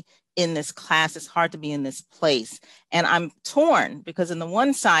be in this class, it's hard to be in this place. And I'm torn because on the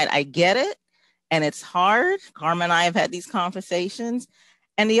one side, I get it and it's hard. Karma and I have had these conversations.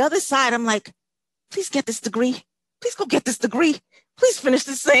 And the other side, I'm like, please get this degree. Please go get this degree. Please finish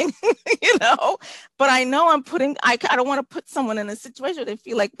this thing, But I know I don't want to put someone in a situation where they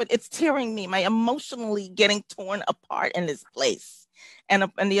feel like, but it's tearing me, my emotionally getting torn apart in this place.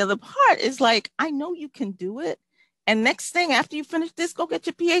 And the other part is like, I know you can do it. And next thing, after you finish this, go get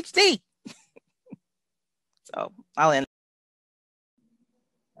your PhD. So I'll end.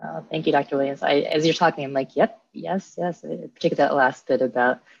 Thank you, Dr. Williams. As you're talking, I'm like, yep, yes. Particularly that last bit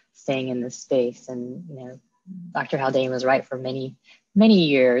about staying in this space. And, Dr. Haldane was right. For many, many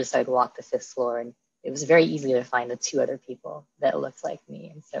years, I'd walk the 5th floor, and it was very easy to find the 2 other people that looked like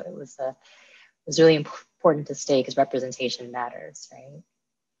me. And so it was really important to stay because representation matters, right?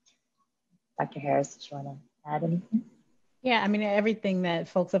 Dr. Harris, did you want to add anything? Yeah, I mean, everything that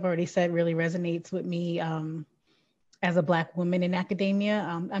folks have already said really resonates with me as a Black woman in academia.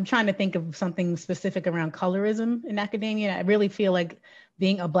 I'm trying to think of something specific around colorism in academia. I really feel like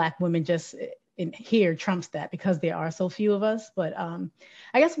being a Black woman just in here trumps that because there are so few of us. But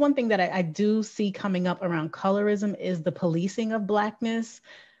I guess one thing that I do see coming up around colorism is the policing of Blackness.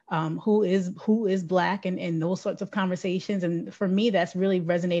 Who is Black, and those sorts of conversations. And for me, that's really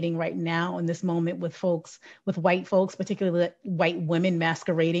resonating right now in this moment with white folks, particularly white women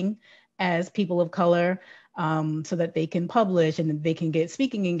masquerading as people of color, so that they can publish and they can get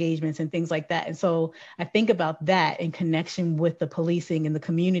speaking engagements and things like that. And so I think about that in connection with the policing and the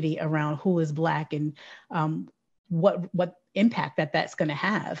community around who is Black, and what impact that's going to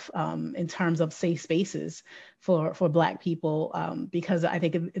have in terms of safe spaces for Black people, because I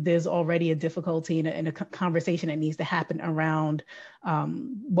think there's already a difficulty and a conversation that needs to happen around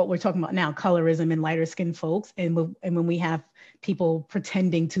what we're talking about now, colorism and lighter skinned folks. And when we have people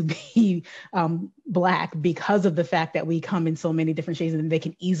pretending to be Black because of the fact that we come in so many different shades and they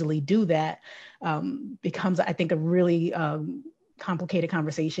can easily do that, becomes, I think, a really complicated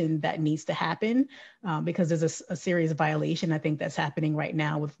conversation that needs to happen, because there's a serious violation, I think, that's happening right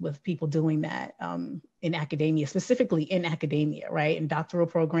now with people doing that in academia, specifically in academia, right? In doctoral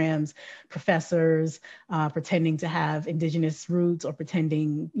programs, professors pretending to have indigenous roots or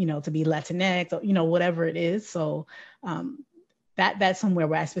pretending, to be Latinx or, whatever it is. So that's somewhere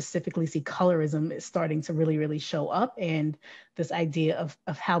where I specifically see colorism is starting to really, really show up. And this idea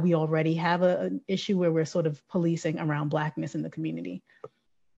of how we already have an issue where we're sort of policing around Blackness in the community.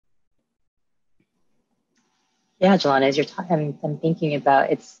 Yeah, Jelana, as you're talking, I'm thinking about,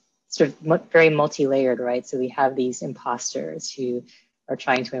 it's sort of very multi-layered, right? So we have these imposters who are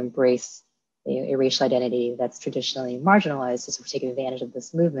trying to embrace a racial identity that's traditionally marginalized to sort of take advantage of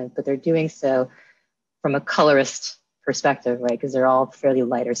this movement, but they're doing so from a colorist perspective, right? Because they're all fairly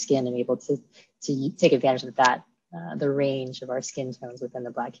lighter skinned and able to take advantage of that, the range of our skin tones within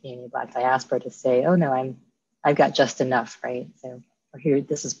the Black community, Black diaspora, to say, oh no, I've got just enough, right? So here,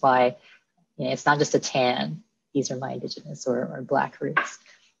 this is why, it's not just a tan. These are my indigenous or Black roots.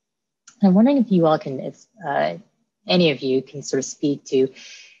 And I'm wondering if you all can, any of you can sort of speak to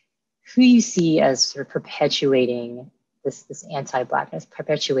who you see as sort of perpetuating this anti-Blackness,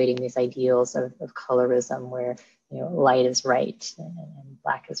 perpetuating these ideals of colorism where, light is right and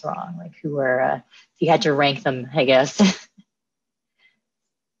Black is wrong. Like, who are, if you had to rank them, I guess.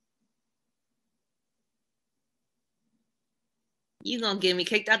 You gonna get me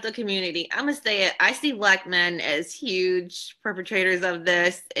kicked out the community. I'm gonna say it. I see Black men as huge perpetrators of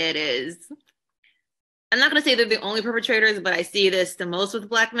this. I'm not gonna say they're the only perpetrators, but I see this the most with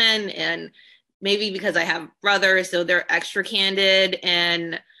Black men, and maybe because I have brothers, so they're extra candid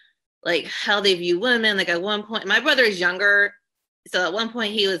and like how they view women. Like at one point, my brother is younger, so at one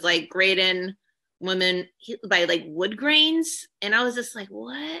point he was like grading women by like wood grains, and I was just like,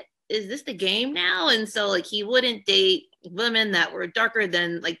 what is this, the game now? And so like he wouldn't date women that were darker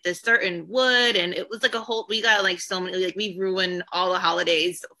than like this certain wood, and it was like a whole, we got like so many, like we ruined all the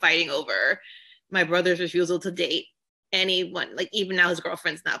holidays fighting over my brother's refusal to date anyone, like even now his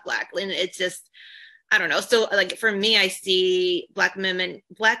girlfriend's not black, and it's just, I don't know. So like for me, I see black men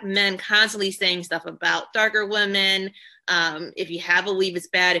constantly saying stuff about darker women. If you have a weave, it's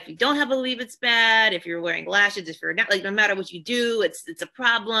bad. If you don't have a weave, it's bad. If you're wearing lashes, if you're not, like, no matter what you do, it's a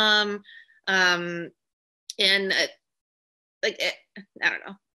problem. And I don't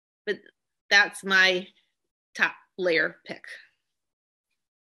know, but that's my top layer pick.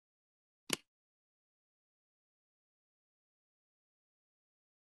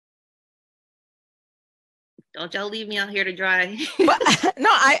 Don't y'all leave me out here to dry. But, no,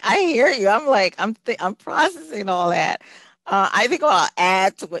 I hear you. I'm like, I'm processing all that. I think what I'll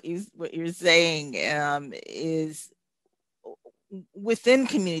add to what you're saying is within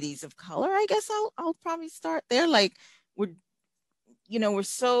communities of color. I guess I'll probably start there. Like we're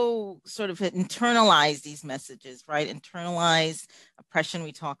so sort of internalize these messages, right? Internalize oppression.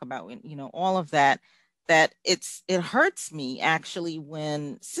 We talk about, all of that. That it hurts me actually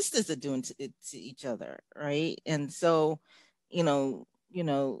when sisters are doing it to each other, right? And so,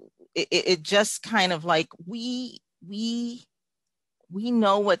 it just kind of like we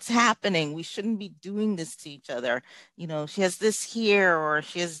know what's happening. We shouldn't be doing this to each other. She has this here, or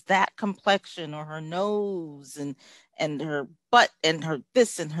she has that complexion, or her nose and her butt and her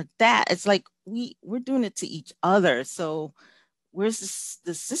this and her that. It's like we're doing it to each other. So where's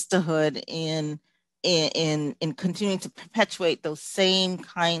the sisterhood in continuing to perpetuate those same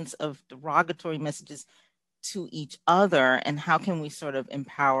kinds of derogatory messages to each other, and how can we sort of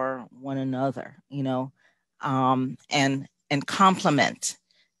empower one another, and compliment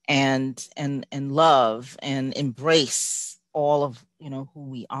and love and embrace all of who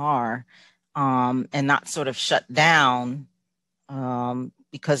we are, and not sort of shut down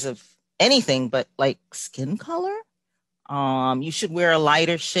because of anything but like skin color. You should wear a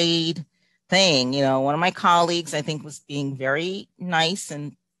lighter shade thing. One of my colleagues, I think, was being very nice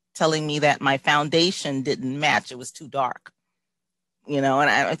and telling me that my foundation didn't match. It was too dark, and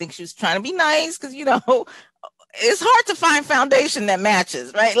I think she was trying to be nice because, it's hard to find foundation that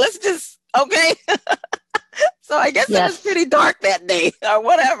matches, right? Let's just, okay. So I guess It was pretty dark that day or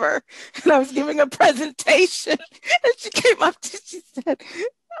whatever. And I was giving a presentation and she came up to, she said,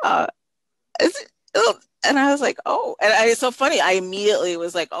 is it, and I was like, oh, and it's so funny. I immediately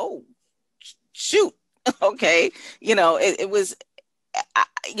was like, oh, shoot. Okay. It was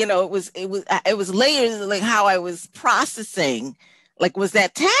layers of like how I was processing. Like, was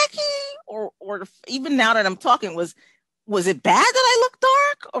that tacky, or even now that I'm talking, was it bad that I looked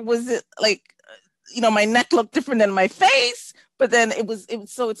dark, or was it like, my neck looked different than my face? But then it was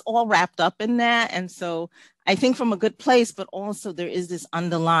so it's all wrapped up in that. And so I think from a good place, but also there is this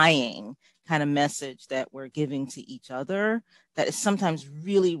underlying kind of message that we're giving to each other that is sometimes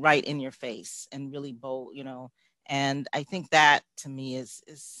really right in your face and really bold, and I think that to me is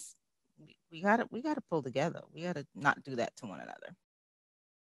we gotta pull together. We gotta not do that to one another.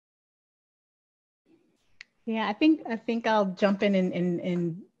 Yeah, I think I'll jump in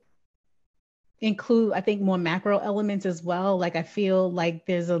and include, I think, more macro elements as well. Like I feel like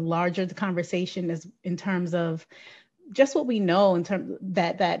there's a larger conversation in terms of just what we know in terms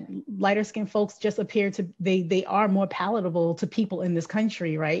that lighter skinned folks just appear to, they are more palatable to people in this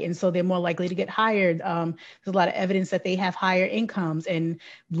country, right? And so they're more likely to get hired. There's a lot of evidence that they have higher incomes and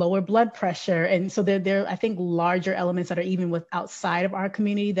lower blood pressure. And so there I think larger elements that are even outside of our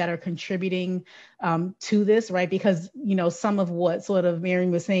community that are contributing to this, right? Because, some of what sort of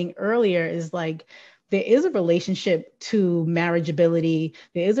Marion was saying earlier is like, there is a relationship to marriageability.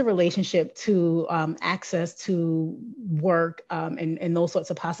 There is a relationship to access to work and those sorts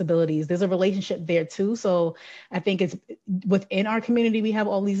of possibilities. There's a relationship there too. So I think it's within our community, we have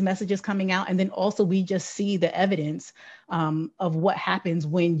all these messages coming out. And then also we just see the evidence of what happens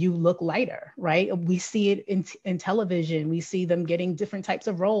when you look lighter, right? We see it in television. We see them getting different types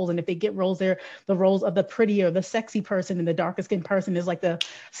of roles. And if they get roles, they're the roles of the prettier, the sexy person, and the darker skinned person is like the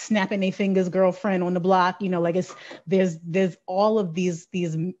snapping their fingers girlfriend on the block, like there's all of these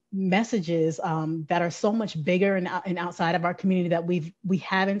messages that are so much bigger and outside of our community that we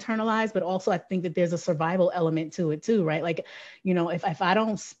have internalized, but also I think that there's a survival element to it too, right? Like, if I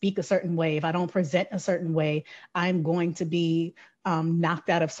don't speak a certain way, if I don't present a certain way, I'm going to be knocked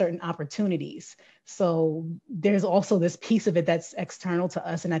out of certain opportunities. So there's also this piece of it that's external to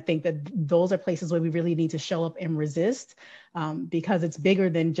us. And I think that those are places where we really need to show up and resist, because it's bigger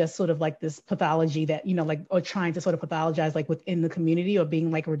than just sort of like this pathology that, like, or trying to sort of pathologize like within the community or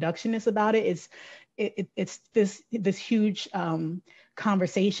being like reductionist about it. It's this huge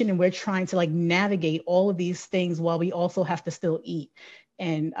conversation, and we're trying to like navigate all of these things while we also have to still eat.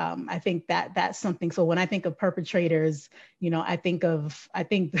 And I think that's something. So when I think of perpetrators, I think I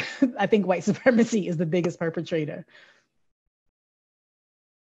think white supremacy is the biggest perpetrator.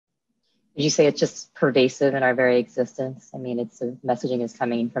 Would you say it's just pervasive in our very existence? I mean, the messaging is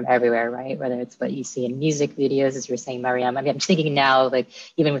coming from everywhere, right? Whether it's what you see in music videos, as you're saying, Mariam. I mean, I'm just thinking now, like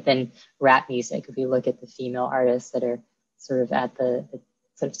even within rap music, if we look at the female artists that are sort of at the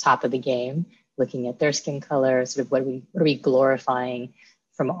sort of top of the game, looking at their skin color, sort of what are we glorifying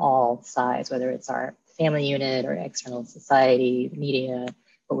from all sides, whether it's our family unit or external society, media,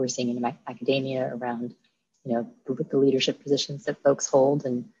 what we're seeing in academia around, the leadership positions that folks hold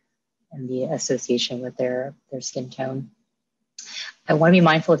and the association with their skin tone. I want to be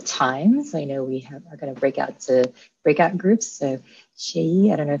mindful of time. So I know we are going to break out to breakout groups. So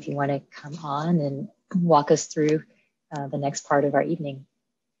Shei, I don't know if you want to come on and walk us through the next part of our evening.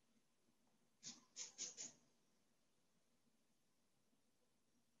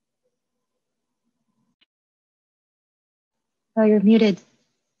 Oh, you're muted.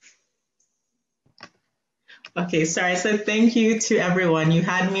 Okay, sorry. So thank you to everyone. You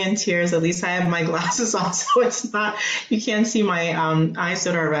had me in tears. At least I have my glasses on, so it's not, you can't see my eyes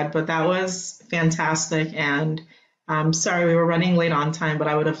that are red, but that was fantastic. And sorry, we were running late on time, but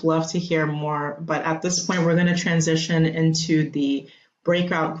I would have loved to hear more. But at this point, we're going to transition into the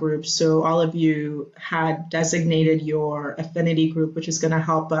breakout group. So all of you had designated your affinity group, which is going to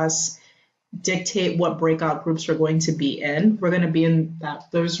help us dictate what breakout groups we're going to be in. We're going to be in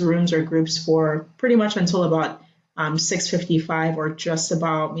those rooms or groups for pretty much until about 6:55, or just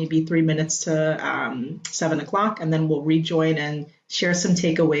about maybe 3 minutes to 7 o'clock, and then we'll rejoin and share some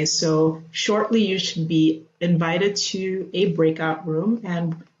takeaways. So shortly, you should be invited to a breakout room,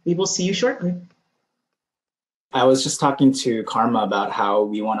 and we will see you shortly. I was just talking to Karma about how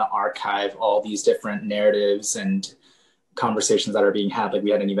we want to archive all these different narratives and conversations that are being had. Like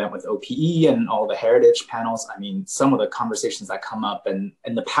we had an event with OPE and all the heritage panels. I mean, some of the conversations that come up and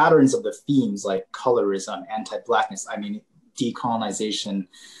the patterns of the themes like colorism, anti-Blackness, I mean, decolonization.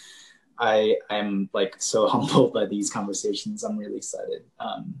 I am like so humbled by these conversations. I'm really excited.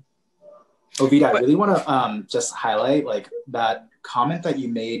 Ovita, I really want to just highlight like that comment that you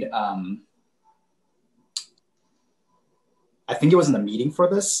made. I think it was in the meeting for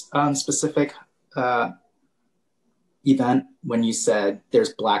this specific event when you said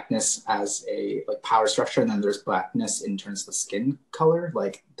there's Blackness as a like power structure, and then there's Blackness in terms of the skin color.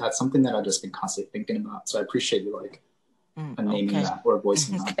 Like that's something that I've just been constantly thinking about. So I appreciate you like naming that or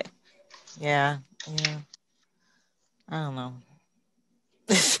voicing that. Yeah. I don't know.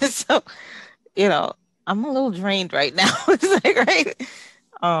 So, I'm a little drained right now. It's like, right.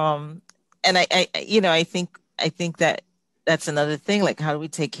 And I think that that's another thing. Like, how do we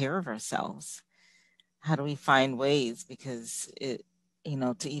take care of ourselves? How do we find ways? Because to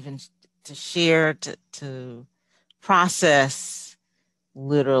share, to process,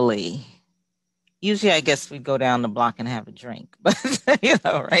 literally. Usually, I guess we'd go down the block and have a drink, but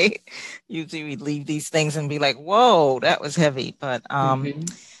right? Usually, we'd leave these things and be like, "Whoa, that was heavy." But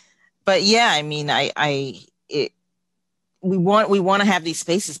but yeah, I mean, we want to have these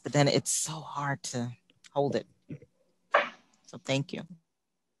spaces, but then it's so hard to hold it. So thank you.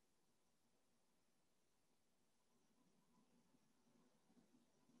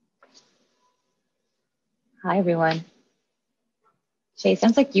 Hi, everyone. Shay,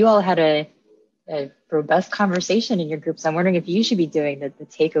 sounds like you all had a robust conversation in your groups. I'm wondering if you should be doing the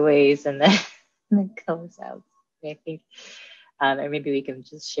takeaways and the close out. I think, or maybe we can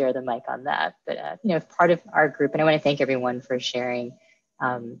just share the mic on that. But part of our group, and I want to thank everyone for sharing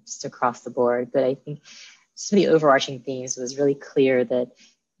just across the board. But I think some of the overarching themes was really clear that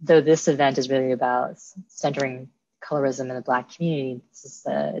though this event is really about centering colorism in the Black community, it's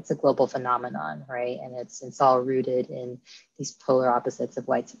a global phenomenon, right? And it's all rooted in these polar opposites of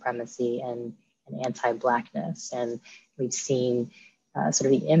white supremacy and anti-Blackness. And we've seen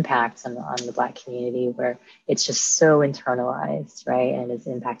sort of the impacts on the Black community where it's just so internalized, right? And it's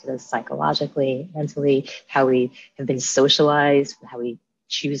impacted us psychologically, mentally, how we have been socialized, how we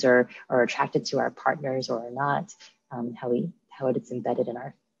choose or are attracted to our partners or are not, how it's embedded in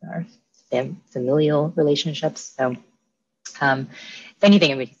our familial relationships. So If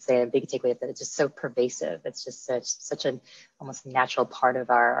anything, we could say a big takeaway is that it's just so pervasive. It's just such an almost natural part of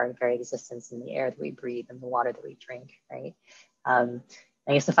our very existence in the air that we breathe and the water that we drink, right? I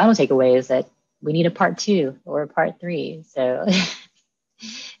guess the final takeaway is that we need a part 2 or a part 3. So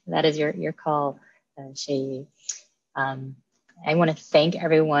that is your call, Shay. I want to thank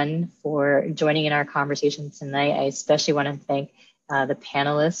everyone for joining in our conversation tonight. I especially want to thank the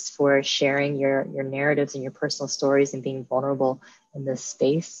panelists for sharing your narratives and your personal stories and being vulnerable in this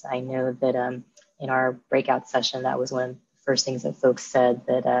space. I know that in our breakout session, that was one of the first things that folks said,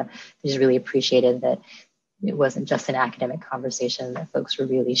 that they just really appreciated that it wasn't just an academic conversation, that folks were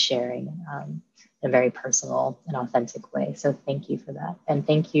really sharing in a very personal and authentic way. So thank you for that. And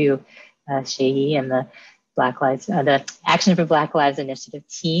thank you, Shehi, and the the Action for Black Lives Initiative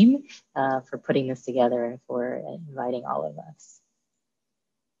team for putting this together and for inviting all of us.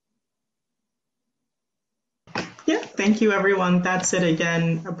 Yeah, thank you, everyone. That's it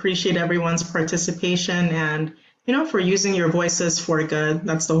again. Appreciate everyone's participation and, for using your voices for good.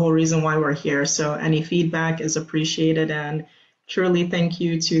 That's the whole reason why we're here. So any feedback is appreciated, and truly thank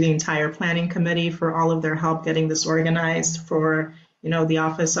you to the entire planning committee for all of their help getting this organized, for the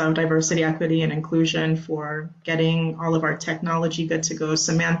Office of Diversity, Equity, and Inclusion for getting all of our technology good to go,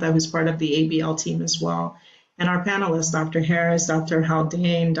 Samantha, who's part of the ABL team as well, and our panelists, Dr. Harris, Dr.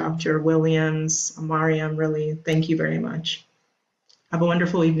 Haldane, Dr. Williams, Mariam, really, thank you very much. Have a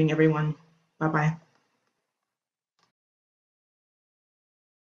wonderful evening, everyone. Bye-bye.